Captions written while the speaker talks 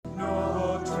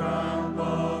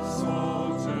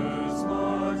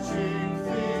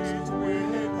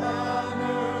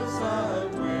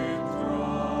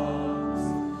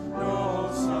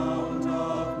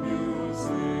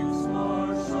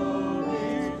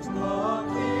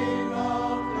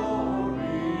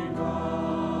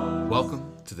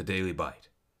Welcome to the Daily Bite.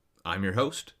 I'm your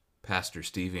host, Pastor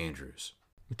Steve Andrews.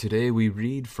 Today we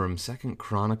read from 2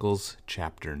 Chronicles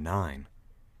chapter 9.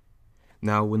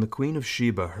 Now when the Queen of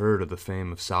Sheba heard of the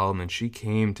fame of Solomon, she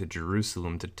came to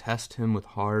Jerusalem to test him with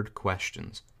hard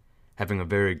questions, having a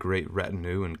very great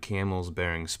retinue and camels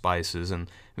bearing spices and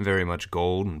very much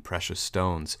gold and precious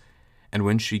stones. And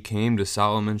when she came to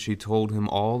Solomon, she told him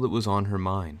all that was on her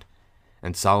mind.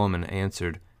 And Solomon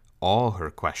answered all her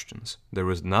questions. There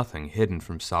was nothing hidden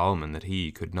from Solomon that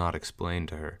he could not explain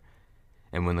to her.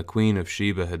 And when the Queen of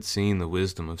Sheba had seen the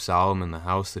wisdom of Solomon, the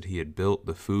house that he had built,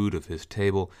 the food of his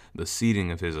table, the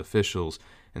seating of his officials,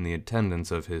 and the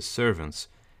attendance of his servants,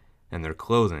 and their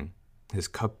clothing, his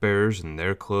cupbearers and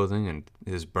their clothing, and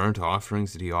his burnt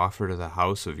offerings that he offered to the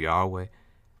house of Yahweh,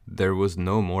 there was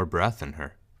no more breath in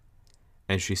her.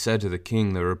 And she said to the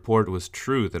king, The report was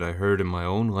true that I heard in my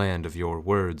own land of your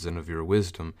words and of your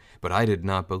wisdom, but I did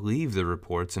not believe the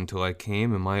reports until I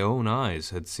came and my own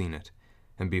eyes had seen it.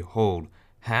 And behold,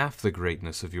 half the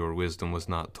greatness of your wisdom was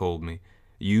not told me.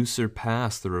 You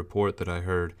surpass the report that I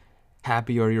heard.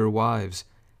 Happy are your wives.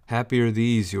 Happy are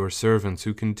these your servants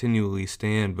who continually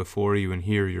stand before you and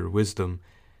hear your wisdom.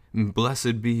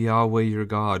 Blessed be Yahweh your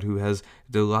God, who has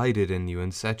delighted in you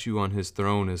and set you on his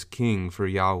throne as king for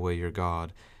Yahweh your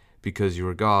God. Because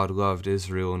your God loved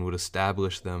Israel and would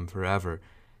establish them forever,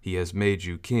 he has made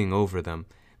you king over them,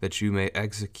 that you may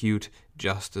execute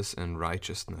justice and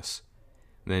righteousness.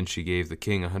 Then she gave the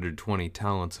king 120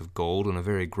 talents of gold and a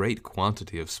very great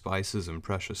quantity of spices and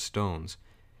precious stones.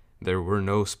 There were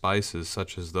no spices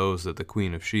such as those that the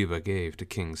Queen of Sheba gave to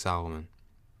King Solomon.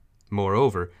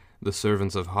 Moreover, the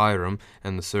servants of Hiram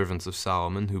and the servants of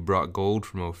Solomon, who brought gold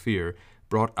from Ophir,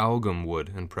 brought algum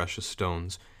wood and precious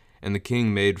stones, and the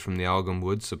king made from the algum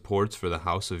wood supports for the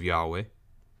house of Yahweh,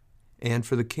 and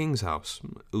for the king's house,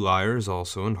 lyres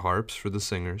also and harps for the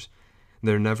singers.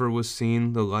 There never was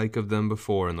seen the like of them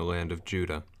before in the land of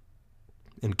Judah.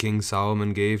 And King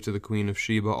Solomon gave to the Queen of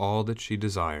Sheba all that she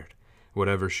desired,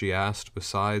 whatever she asked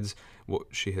besides what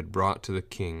she had brought to the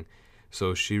king.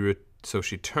 So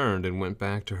she turned and went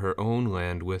back to her own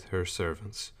land with her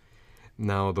servants.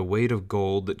 Now the weight of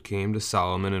gold that came to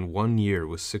Solomon in 1 year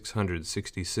was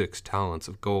 666 talents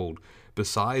of gold,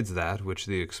 besides that which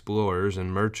the explorers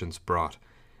and merchants brought.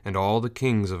 And all the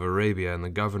kings of Arabia and the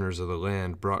governors of the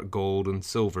land brought gold and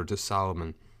silver to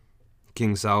Solomon.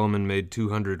 King Solomon made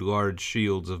 200 large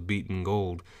shields of beaten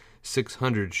gold.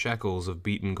 600 shekels of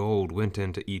beaten gold went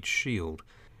into each shield.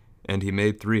 And he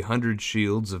made 300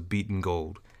 shields of beaten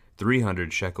gold.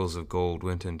 300 shekels of gold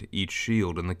went into each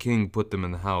shield, and the king put them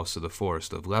in the house of the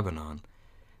forest of Lebanon.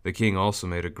 The king also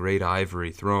made a great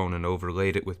ivory throne and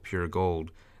overlaid it with pure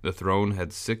gold. The throne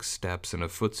had 6 steps and a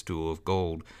footstool of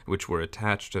gold, which were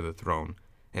attached to the throne,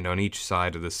 and on each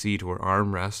side of the seat were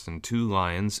armrests and 2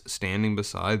 lions standing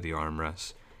beside the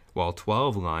armrests, while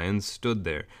 12 lions stood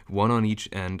there, one on each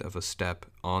end of a step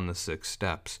on the 6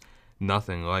 steps.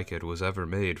 Nothing like it was ever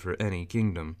made for any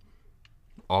kingdom.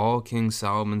 All King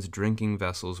Solomon's drinking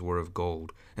vessels were of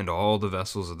gold, and all the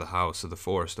vessels of the house of the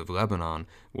forest of Lebanon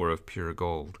were of pure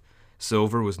gold.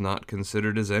 Silver was not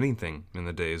considered as anything in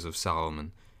the days of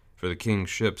Solomon, for the king's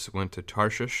ships went to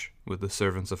Tarshish with the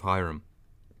servants of Hiram.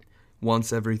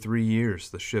 Once every 3 years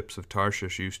the ships of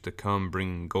Tarshish used to come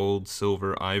bringing gold,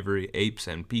 silver, ivory, apes,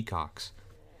 and peacocks.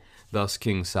 Thus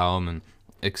King Solomon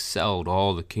excelled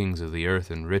all the kings of the earth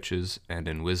in riches and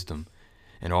in wisdom.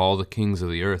 And all the kings of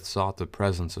the earth sought the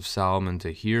presence of Solomon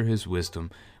to hear his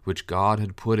wisdom, which God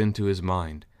had put into his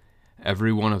mind.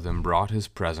 Every one of them brought his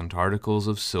present, articles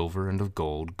of silver and of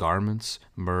gold, garments,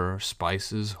 myrrh,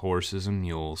 spices, horses, and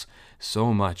mules,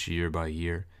 so much year by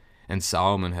year. And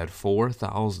Solomon had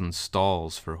 4,000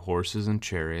 stalls for horses and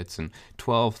chariots, and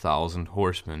 12,000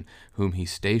 horsemen, whom he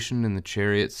stationed in the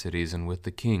chariot cities and with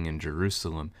the king in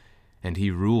Jerusalem. And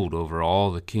he ruled over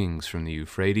all the kings from the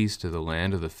Euphrates to the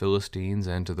land of the Philistines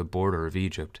and to the border of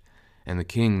Egypt. And the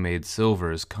king made silver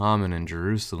as common in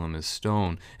Jerusalem as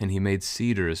stone, and he made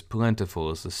cedar as plentiful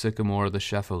as the sycamore of the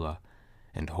Shephelah.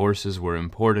 And horses were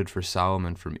imported for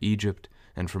Solomon from Egypt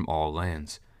and from all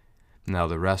lands. Now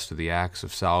the rest of the acts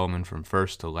of Solomon from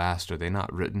first to last, are they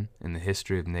not written in the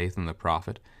history of Nathan the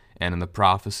prophet, and in the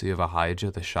prophecy of Ahijah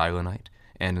the Shilonite,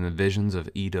 and in the visions of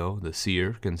Iddo the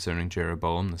seer concerning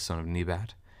Jeroboam the son of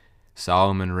Nebat?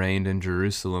 Solomon reigned in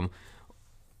Jerusalem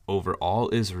over all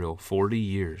Israel 40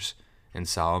 years, and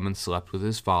Solomon slept with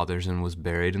his fathers and was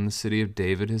buried in the city of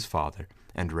David his father,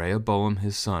 and Rehoboam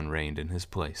his son reigned in his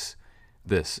place.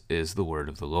 This is the word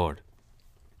of the Lord.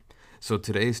 So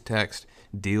today's text,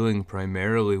 dealing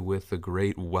primarily with the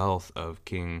great wealth of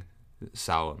King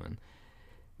Solomon.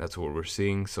 That's what we're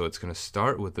seeing. So it's going to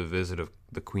start with the visit of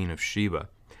the Queen of Sheba.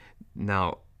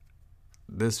 Now,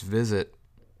 this visit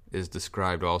is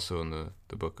described also in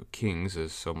the book of Kings,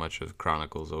 as so much of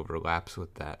Chronicles overlaps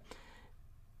with that.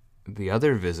 The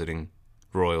other visiting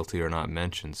royalty are not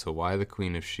mentioned, so why the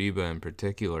Queen of Sheba in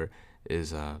particular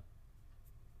is a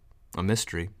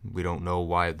mystery. We don't know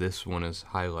why this one is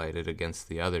highlighted against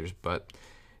the others, but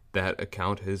that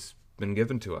account has been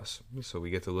given to us, so we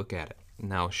get to look at it.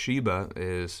 Now, Sheba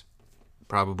is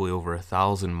probably over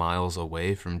 1,000 miles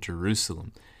away from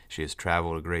Jerusalem. She has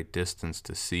traveled a great distance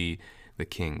to see the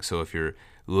king. So if you're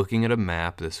looking at a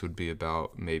map, this would be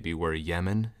about maybe where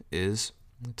Yemen is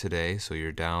today. So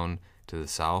you're down to the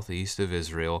southeast of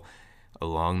Israel,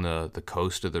 along the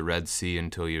coast of the Red Sea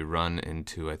until you run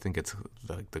into, I think it's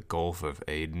like the Gulf of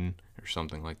Aden or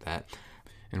something like that.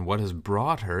 And what has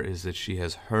brought her is that she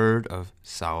has heard of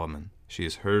Solomon. She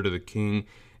has heard of the king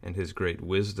and his great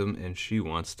wisdom, and she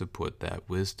wants to put that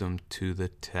wisdom to the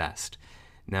test.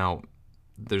 Now,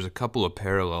 there's a couple of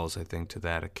parallels, I think, to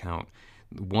that account.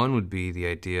 One would be the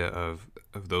idea of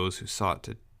those who sought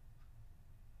to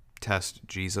test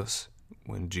Jesus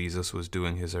when Jesus was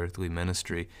doing his earthly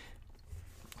ministry.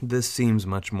 This seems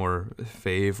much more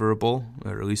favorable,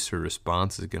 or at least her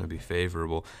response is going to be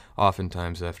favorable.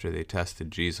 Oftentimes after they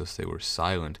tested Jesus, they were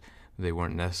silent. They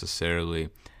weren't necessarily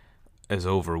as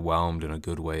overwhelmed in a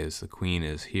good way as the queen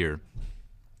is here.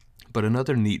 But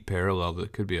another neat parallel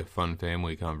that could be a fun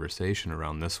family conversation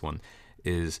around this one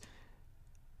is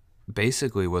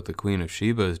basically what the Queen of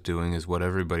Sheba is doing is what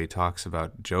everybody talks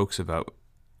about, jokes about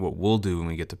what we'll do when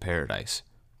we get to paradise.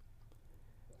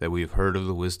 That we've heard of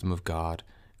the wisdom of God.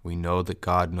 We know that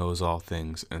God knows all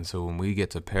things. And so when we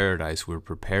get to paradise, we're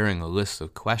preparing a list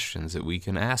of questions that we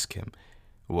can ask him,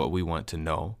 what we want to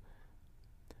know.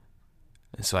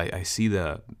 And so I see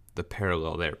the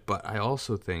parallel there. But I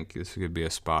also think this could be a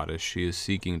spot as she is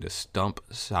seeking to stump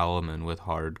Solomon with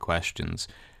hard questions.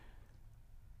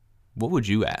 What would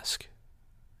you ask?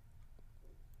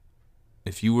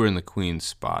 If you were in the queen's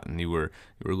spot and you were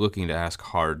looking to ask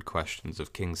hard questions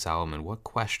of King Solomon, what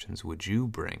questions would you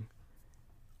bring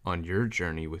on your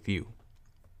journey with you?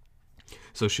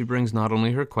 So she brings not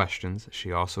only her questions,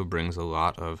 she also brings a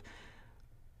lot of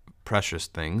precious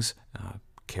things,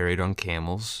 carried on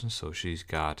camels. So she's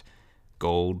got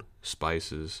gold,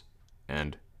 spices,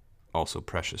 and also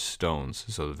precious stones,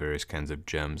 so the various kinds of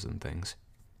gems and things.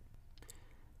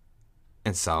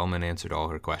 And Solomon answered all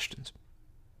her questions.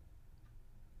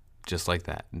 Just like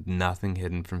that. Nothing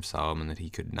hidden from Solomon that he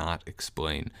could not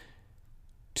explain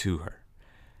to her.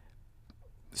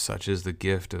 Such is the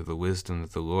gift of the wisdom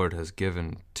that the Lord has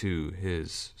given to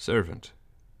his servant.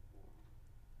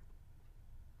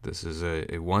 This is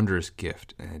a wondrous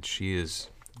gift, and she is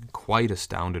quite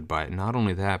astounded by it. Not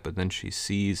only that, but then she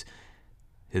sees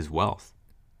his wealth.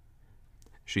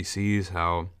 She sees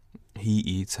how he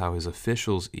eats, how his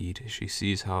officials eat. She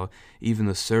sees how even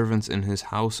the servants in his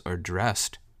house are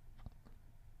dressed.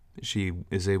 She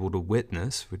is able to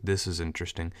witness, this is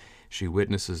interesting, she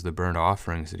witnesses the burnt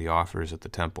offerings that he offers at the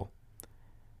temple.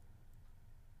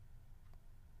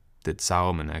 Did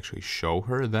Solomon actually show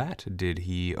her that? Did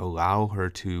he allow her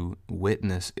to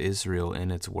witness Israel in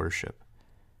its worship?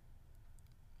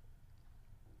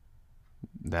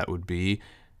 That would be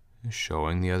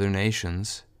showing the other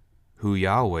nations who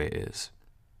Yahweh is.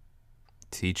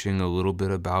 Teaching a little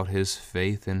bit about his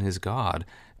faith in his God.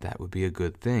 That would be a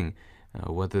good thing.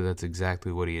 Whether that's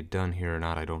exactly what he had done here or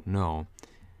not, I don't know.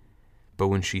 But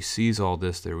when she sees all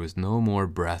this, there was no more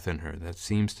breath in her. That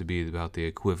seems to be about the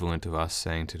equivalent of us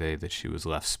saying today that she was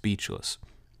left speechless.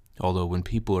 Although when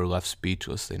people are left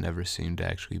speechless, they never seem to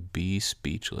actually be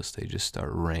speechless. They just start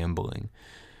rambling.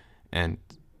 And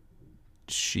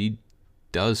she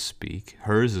does speak.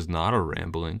 Hers is not a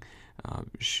rambling.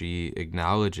 She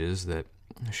acknowledges that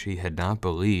she had not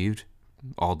believed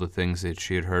all the things that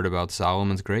she had heard about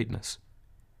Solomon's greatness.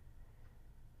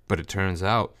 But it turns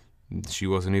out she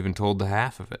wasn't even told the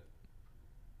half of it.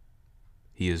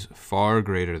 He is far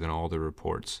greater than all the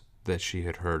reports that she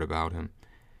had heard about him.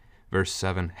 Verse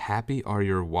 7, happy are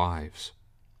your wives.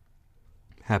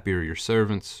 Happy are your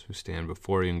servants who stand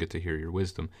before you and get to hear your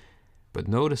wisdom. But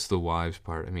notice the wives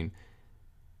part. I mean,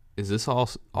 is this all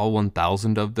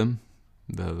 1,000 of them?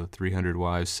 The 300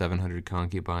 wives, 700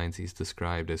 concubines he's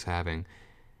described as having.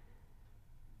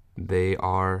 They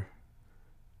are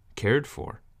cared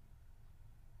for,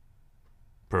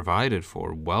 provided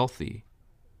for, wealthy,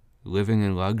 living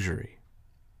in luxury.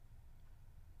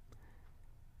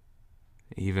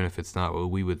 Even if it's not what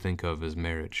we would think of as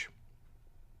marriage.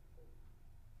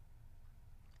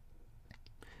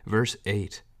 Verse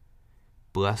 8,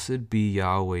 blessed be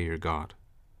Yahweh your God,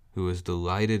 who has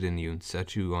delighted in you and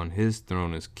set you on his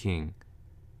throne as king.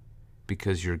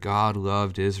 Because your God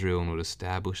loved Israel and would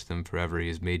establish them forever, he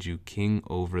has made you king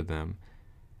over them.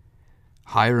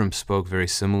 Hiram spoke very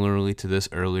similarly to this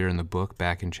earlier in the book,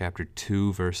 back in chapter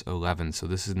 2, verse 11. So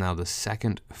this is now the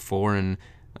second foreign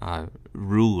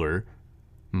ruler,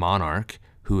 monarch,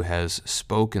 who has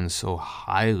spoken so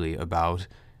highly about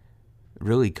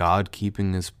really God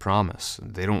keeping his promise.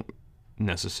 They don't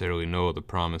necessarily know the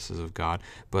promises of God,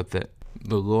 but that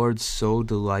the Lord so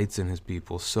delights in his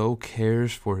people, so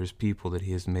cares for his people, that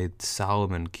he has made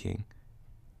Solomon king,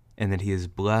 and that he has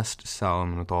blessed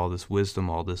Solomon with all this wisdom,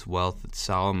 all this wealth, that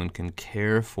Solomon can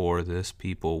care for this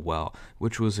people well,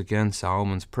 which was again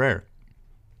Solomon's prayer.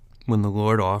 When the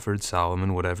Lord offered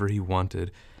Solomon whatever he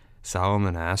wanted,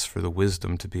 Solomon asked for the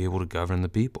wisdom to be able to govern the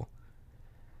people.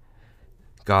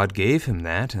 God gave him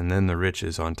that, and then the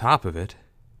riches on top of it,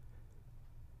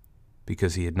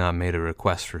 because he had not made a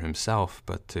request for himself,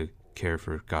 but to care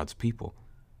for God's people.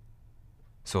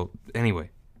 So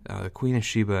anyway, the Queen of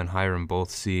Sheba and Hiram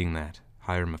both seeing that,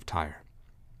 Hiram of Tyre.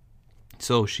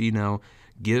 So she now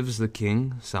gives the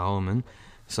king, Solomon,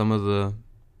 some of the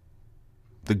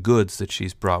goods that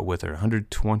she's brought with her.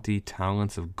 120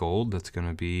 talents of gold. That's going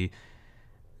to be,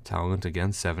 talent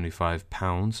again, 75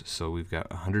 pounds. So we've got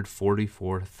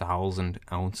 144,000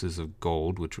 ounces of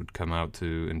gold, which would come out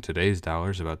to, in today's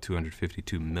dollars, about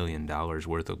 $252 million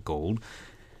worth of gold.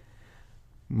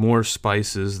 More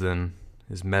spices than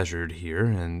is measured here,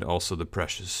 and also the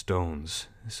precious stones.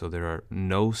 So there are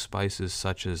no spices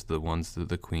such as the ones that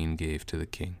the queen gave to the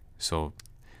king. So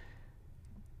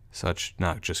such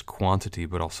not just quantity,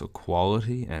 but also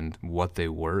quality and what they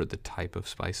were, the type of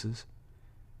spices,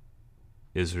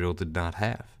 Israel did not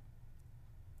have.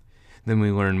 Then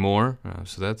we learn more,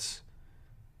 so that's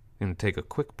going to take a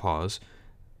quick pause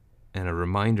and a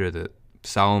reminder that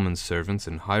Solomon's servants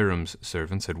and Hiram's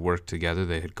servants had worked together.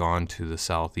 They had gone to the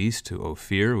southeast, to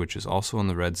Ophir, which is also on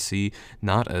the Red Sea,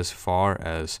 not as far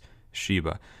as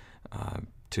Sheba,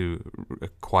 to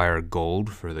acquire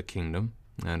gold for the kingdom.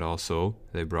 And also,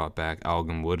 they brought back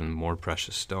algum wood and more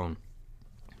precious stone.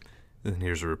 And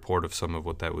here's a report of some of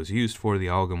what that was used for. The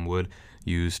algum wood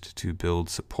used to build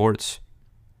supports,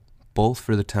 both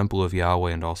for the temple of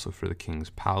Yahweh and also for the king's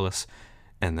palace.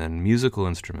 And then musical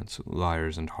instruments,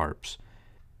 lyres and harps.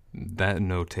 That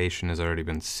notation has already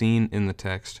been seen in the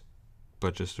text,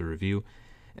 but just a review.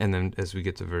 And then as we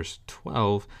get to verse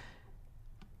 12,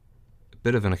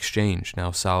 bit of an exchange.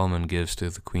 Now Solomon gives to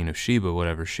the Queen of Sheba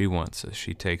whatever she wants.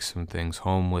 She takes some things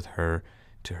home with her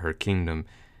to her kingdom,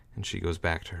 and she goes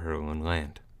back to her own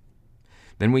land.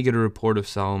 Then we get a report of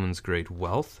Solomon's great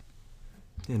wealth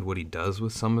and what he does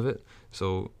with some of it.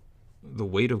 So the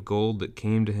weight of gold that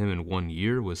came to him in 1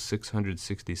 year was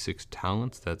 666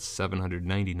 talents. That's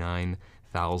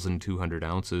 799,200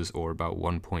 ounces, or about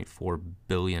 $1.4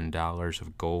 billion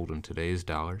of gold in today's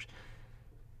dollars.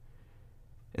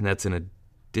 And that's in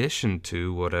addition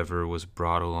to whatever was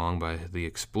brought along by the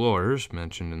explorers,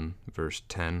 mentioned in verse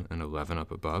 10 and 11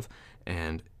 up above,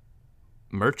 and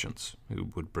merchants who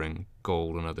would bring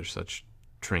gold and other such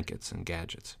trinkets and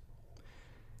gadgets.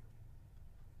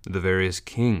 The various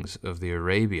kings of the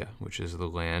Arabia, which is the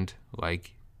land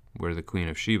like where the Queen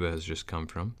of Sheba has just come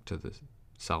from, to the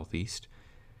southeast,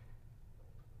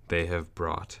 they have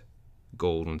brought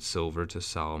gold and silver to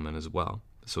Solomon as well.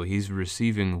 So he's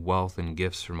receiving wealth and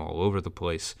gifts from all over the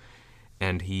place.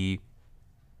 And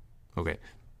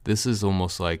this is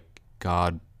almost like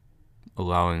God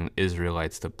allowing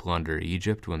Israelites to plunder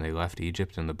Egypt when they left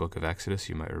Egypt in the book of Exodus.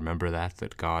 You might remember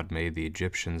that God made the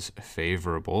Egyptians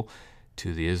favorable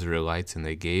to the Israelites, and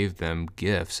they gave them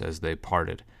gifts as they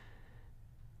parted.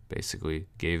 Basically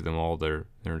gave them all their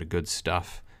good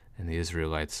stuff, and the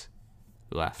Israelites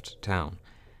left town.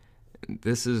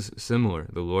 This is similar.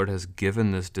 The Lord has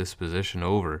given this disposition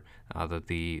over, that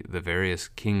the various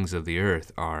kings of the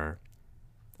earth are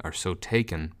so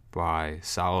taken by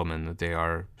Solomon that they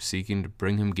are seeking to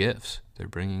bring him gifts. They're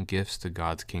bringing gifts to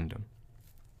God's kingdom.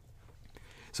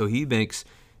 So he makes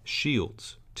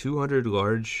shields, 200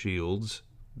 large shields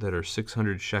that are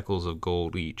 600 shekels of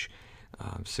gold each.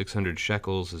 600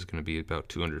 shekels is going to be about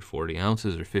 240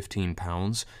 ounces or 15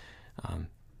 pounds. A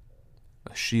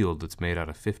shield that's made out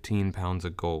of 15 pounds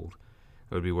of gold.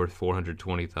 It would be worth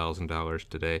 $420,000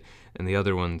 today. And the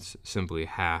other one's simply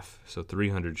half, so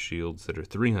 300 shields that are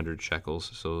 300 shekels,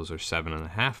 so those are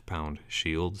 7.5 pound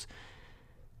shields,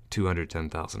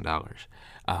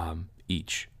 $210,000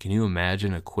 each. Can you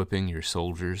imagine equipping your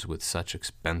soldiers with such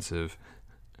expensive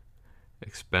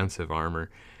armor?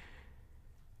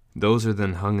 Those are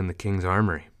then hung in the king's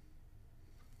armory,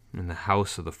 in the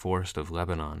house of the forest of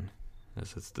Lebanon.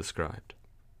 as it's described.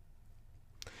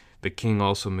 The king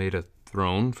also made a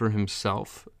throne for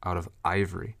himself out of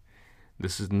ivory.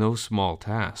 This is no small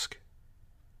task.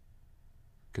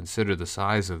 Consider the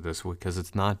size of this, because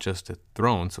it's not just a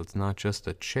throne, so it's not just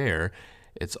a chair.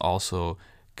 It's also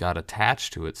got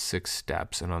attached to it 6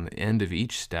 steps, and on the end of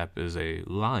each step is a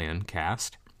lion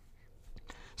cast.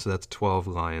 So that's 12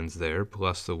 lions there,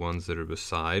 plus the ones that are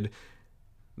beside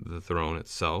the throne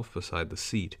itself, beside the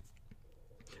seat.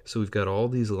 So we've got all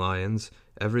these lions,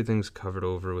 everything's covered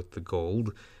over with the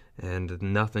gold, and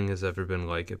nothing has ever been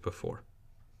like it before.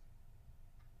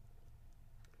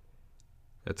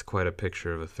 That's quite a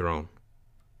picture of a throne.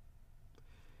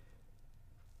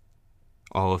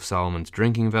 All of Solomon's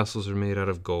drinking vessels are made out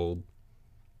of gold.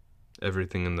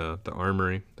 Everything in the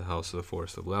armory, the house of the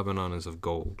forest of Lebanon, is of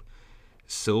gold.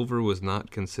 Silver was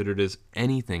not considered as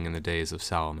anything in the days of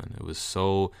Solomon. It was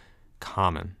so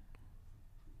common.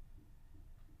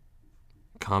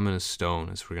 Common as stone,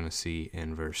 as we're going to see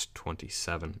in verse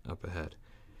 27 up ahead.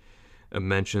 A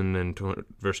mention in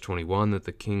verse 21 that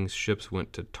the king's ships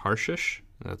went to Tarshish,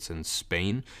 that's in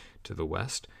Spain, to the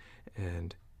west,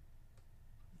 and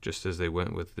just as they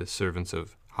went with the servants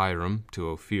of Hiram to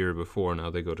Ophir before, now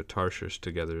they go to Tarshish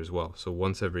together as well. So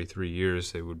once every 3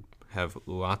 years they would have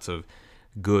lots of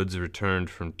goods returned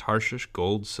from Tarshish: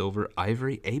 gold, silver,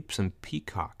 ivory, apes, and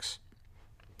peacocks.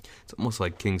 It's almost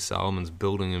like King Solomon's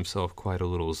building himself quite a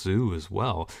little zoo as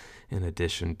well, in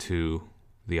addition to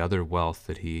the other wealth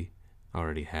that he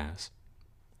already has.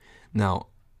 Now,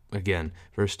 again,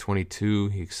 verse 22,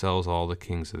 he excels all the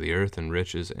kings of the earth in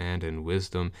riches and in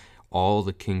wisdom. All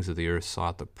the kings of the earth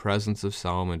sought the presence of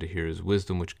Solomon to hear his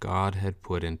wisdom, which God had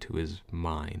put into his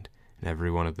mind, and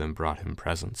every one of them brought him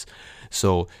presents.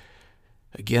 So,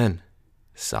 again,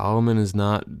 Solomon is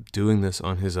not doing this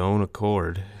on his own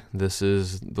accord. This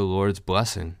is the Lord's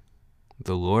blessing.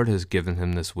 The Lord has given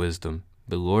him this wisdom.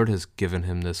 The Lord has given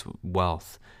him this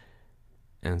wealth.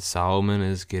 And Solomon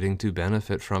is getting to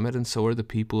benefit from it, and so are the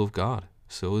people of God.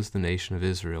 So is the nation of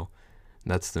Israel.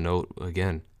 And that's the note,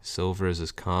 again. Silver is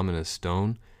as common as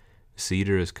stone.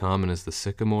 Cedar is common as the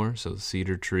sycamore. So the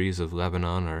cedar trees of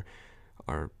Lebanon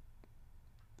are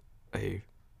a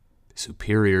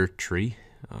superior tree.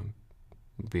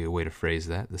 Would be a way to phrase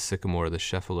that. The sycamore, the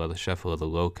shephelah, the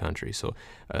low country. So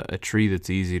a tree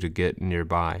that's easy to get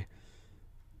nearby.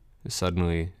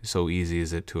 Suddenly, so easy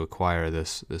is it to acquire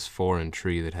this foreign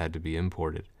tree that had to be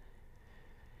imported.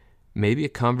 Maybe a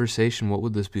conversation, what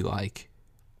would this be like?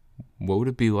 What would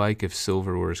it be like if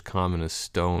silver were as common as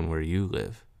stone where you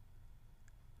live?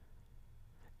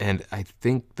 And I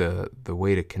think the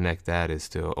way to connect that is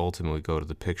to ultimately go to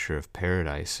the picture of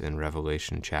paradise in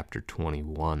Revelation chapter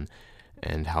 21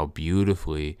 and how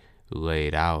beautifully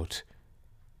laid out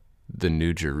the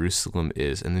New Jerusalem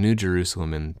is. And the New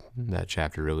Jerusalem in that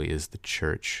chapter really is the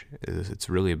church. It's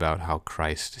really about how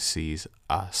Christ sees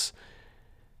us.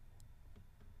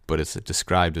 But it's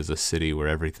described as a city where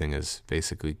everything is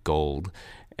basically gold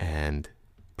and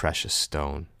precious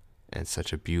stone, and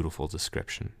such a beautiful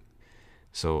description.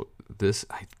 So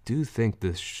I do think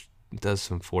this does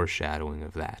some foreshadowing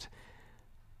of that.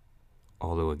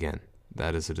 Although again,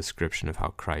 that is a description of how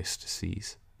Christ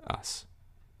sees us.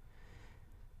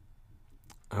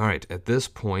 All right, at this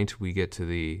point, we get to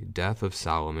the death of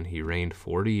Solomon. He reigned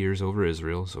 40 years over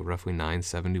Israel, so roughly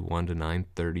 971 to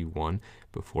 931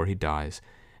 before he dies.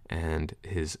 And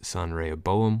his son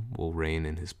Rehoboam will reign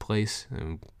in his place,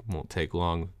 and won't take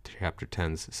long. Chapter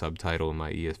 10's subtitle in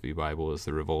my ESV Bible is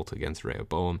The Revolt Against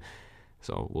Rehoboam,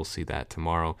 so we'll see that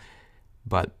tomorrow.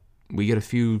 But we get a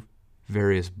few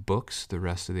various books. The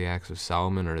rest of the Acts of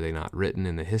Solomon, are they not written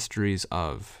in the histories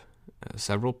of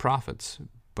several prophets?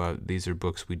 But these are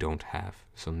books we don't have.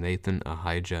 So Nathan,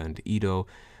 Ahijah, and Iddo,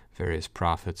 various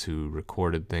prophets who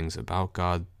recorded things about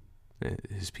God,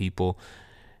 his people,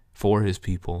 for his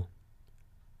people.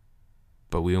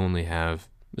 But we only have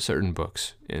certain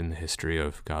books in the history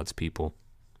of God's people.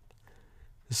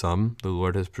 Some the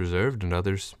Lord has preserved, and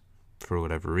others, for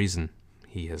whatever reason,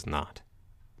 he has not.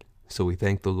 So we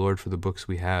thank the Lord for the books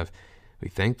we have. We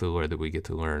thank the Lord that we get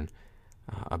to learn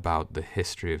about the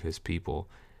history of his people,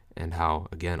 and how,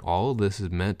 again, all of this is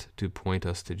meant to point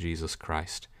us to Jesus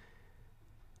Christ.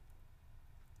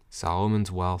 Solomon's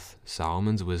wealth,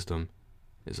 Solomon's wisdom,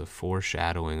 is a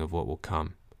foreshadowing of what will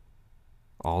come,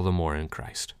 all the more in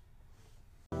Christ.